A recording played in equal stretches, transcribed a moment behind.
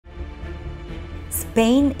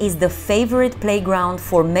Spain is the favorite playground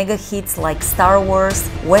for mega hits like Star Wars,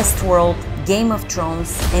 Westworld, Game of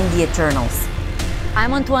Thrones, and The Eternals.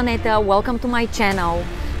 I'm Antoinetta, welcome to my channel.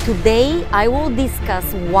 Today I will discuss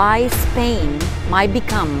why Spain might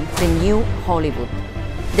become the new Hollywood.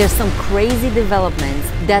 There's some crazy developments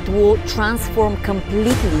that will transform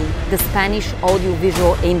completely the Spanish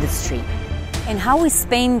audiovisual industry. And how is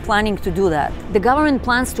Spain planning to do that? The government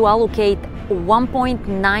plans to allocate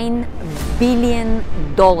 $1.9 billion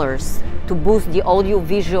to boost the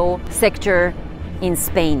audiovisual sector in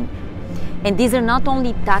Spain. And these are not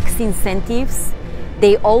only tax incentives,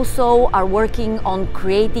 they also are working on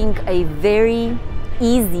creating a very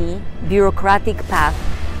easy bureaucratic path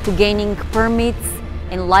to gaining permits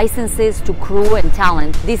and licenses to crew and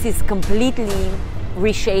talent. This is completely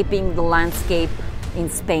reshaping the landscape in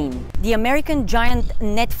Spain. The American giant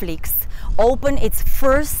Netflix opened its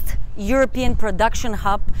first European production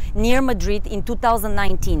hub near Madrid in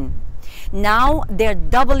 2019. Now they're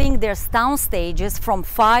doubling their sound stages from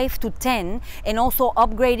 5 to 10 and also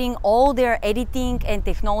upgrading all their editing and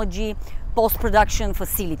technology post-production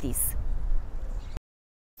facilities.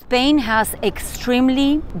 Spain has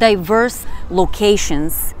extremely diverse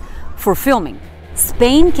locations for filming.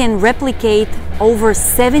 Spain can replicate over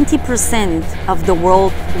 70% of the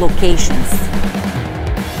world locations.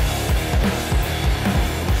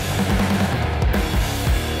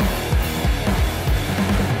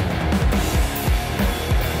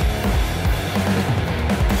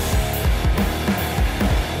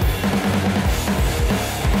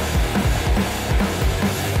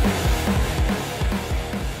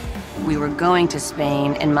 We were going to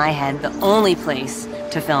Spain. In my head, the only place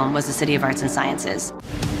to film was the City of Arts and Sciences.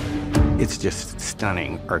 It's just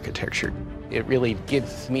stunning architecture. It really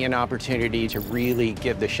gives me an opportunity to really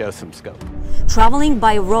give the show some scope. Traveling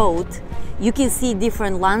by road, you can see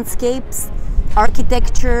different landscapes,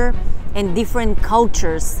 architecture, and different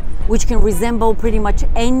cultures, which can resemble pretty much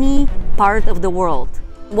any part of the world.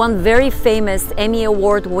 One very famous Emmy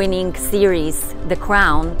Award-winning series, The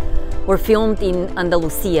Crown, were filmed in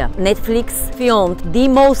Andalusia. Netflix filmed the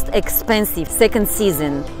most expensive second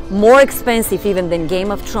season, more expensive even than Game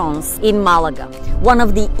of Thrones, in Malaga. One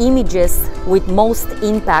of the images with most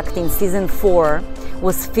impact in season 4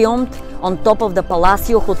 was filmed on top of the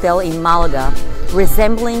Palacio Hotel in Malaga,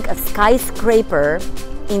 resembling a skyscraper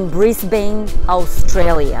in Brisbane,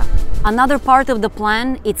 Australia. Another part of the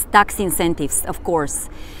plan is tax incentives, of course.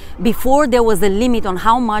 Before, there was a limit on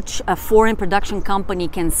how much a foreign production company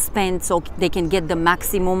can spend so they can get the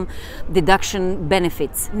maximum deduction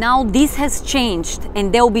benefits. Now this has changed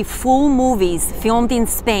and there will be full movies filmed in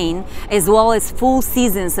Spain as well as full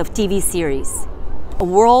seasons of TV series. A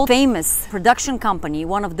world-famous production company,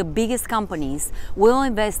 one of the biggest companies, will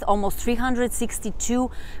invest almost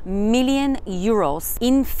 362 million euros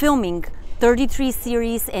in filming 33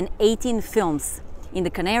 series and 18 films in the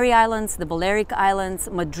Canary Islands, the Balearic Islands,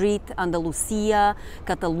 Madrid, Andalusia,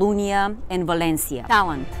 Catalonia, and Valencia.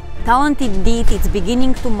 Talent indeed is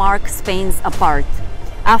beginning to mark Spain's apart.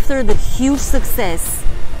 After the huge success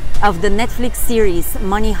of the Netflix series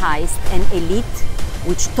Money Heist and Elite,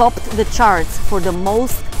 which topped the charts for the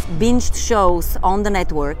most binged shows on the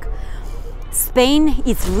network, Spain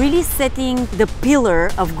is really setting the pillar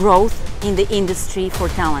of growth in the industry for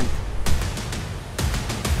talent.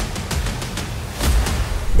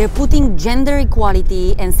 They're putting gender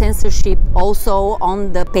equality and censorship also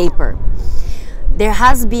on the paper. There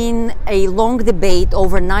has been a long debate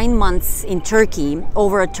over 9 months in Turkey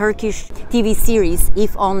over a Turkish TV series,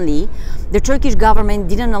 If Only. The Turkish government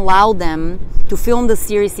didn't allow them to film the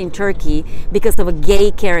series in Turkey because of a gay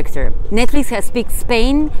character. Netflix has picked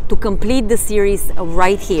Spain to complete the series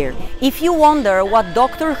right here. If you wonder what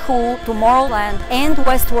Doctor Who, Tomorrowland, and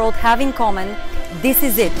Westworld have in common, this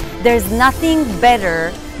is it. There's nothing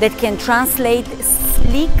better that can translate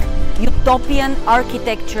sleek utopian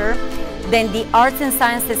architecture than the Arts and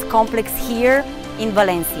Sciences complex here in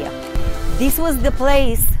Valencia. This was the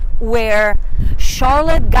place where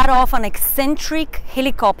Charlotte got off an eccentric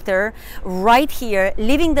helicopter right here,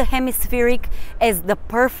 leaving the hemispheric as the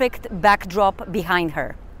perfect backdrop behind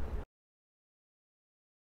her.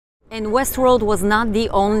 And Westworld was not the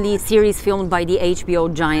only series filmed by the HBO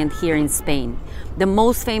giant here in Spain. The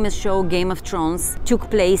most famous show, Game of Thrones, took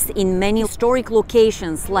place in many historic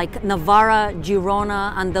locations like Navarra,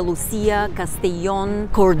 Girona, Andalusia,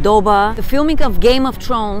 Castellón, Cordoba. The filming of Game of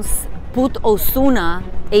Thrones put Osuna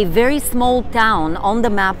a very small town on the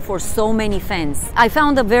map for so many fans. I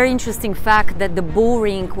found a very interesting fact that the bull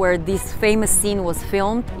ring where this famous scene was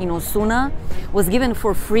filmed in Osuna was given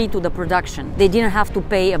for free to the production. They didn't have to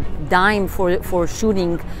pay a dime for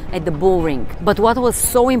shooting at the bull ring. But what was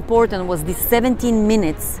so important was the 17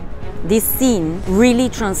 minutes. This scene really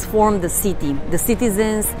transformed the city. The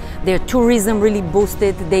citizens, their tourism really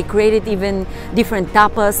boosted. They created even different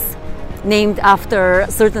tapas named after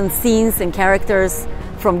certain scenes and characters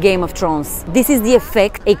from Game of Thrones. This is the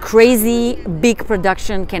effect a crazy big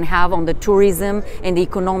production can have on the tourism and the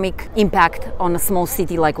economic impact on a small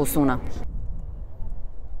city like Osuna.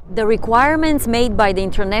 The requirements made by the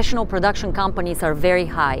international production companies are very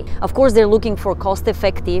high. Of course, they're looking for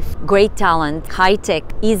cost-effective, great talent, high-tech,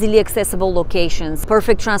 easily accessible locations,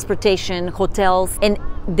 perfect transportation, hotels, and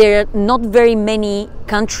there are not very many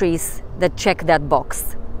countries that check that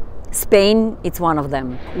box. Spain, it's one of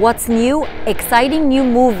them. What's new? Exciting new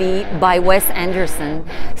movie by Wes Anderson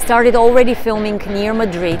started already filming near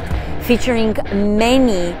Madrid, featuring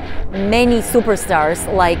many superstars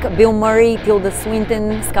like Bill Murray, Tilda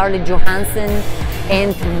Swinton, Scarlett Johansson,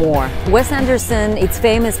 and more. Wes Anderson is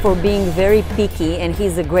famous for being very picky, and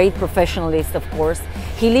he's a great professionalist, of course.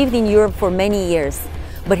 He lived in Europe for many years,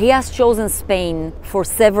 but he has chosen Spain for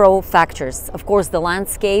several factors. Of course, the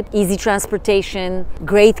landscape, easy transportation,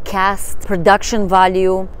 great cast, production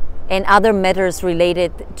value, and other matters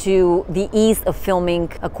related to the ease of filming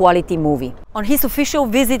a quality movie. On his official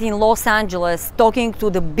visit in Los Angeles, talking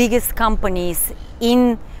to the biggest companies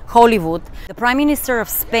in Hollywood, the Prime Minister of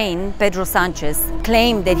Spain, Pedro Sanchez,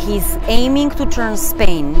 claimed that he's aiming to turn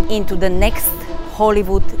Spain into the next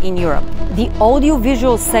Hollywood in Europe. The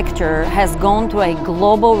audiovisual sector has gone through a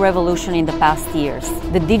global revolution in the past years.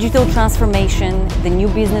 The digital transformation, the new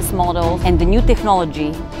business models, and the new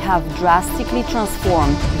technology have drastically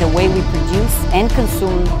transformed the way we produce and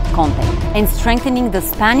consume content. And strengthening the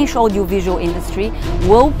Spanish audiovisual industry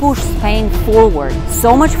will push Spain forward,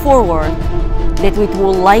 so much forward that it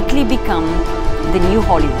will likely become the new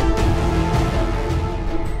Hollywood.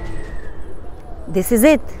 This is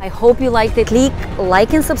it. I hope you liked it. Click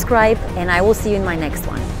like and subscribe, and I will see you in my next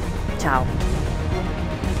one. Ciao.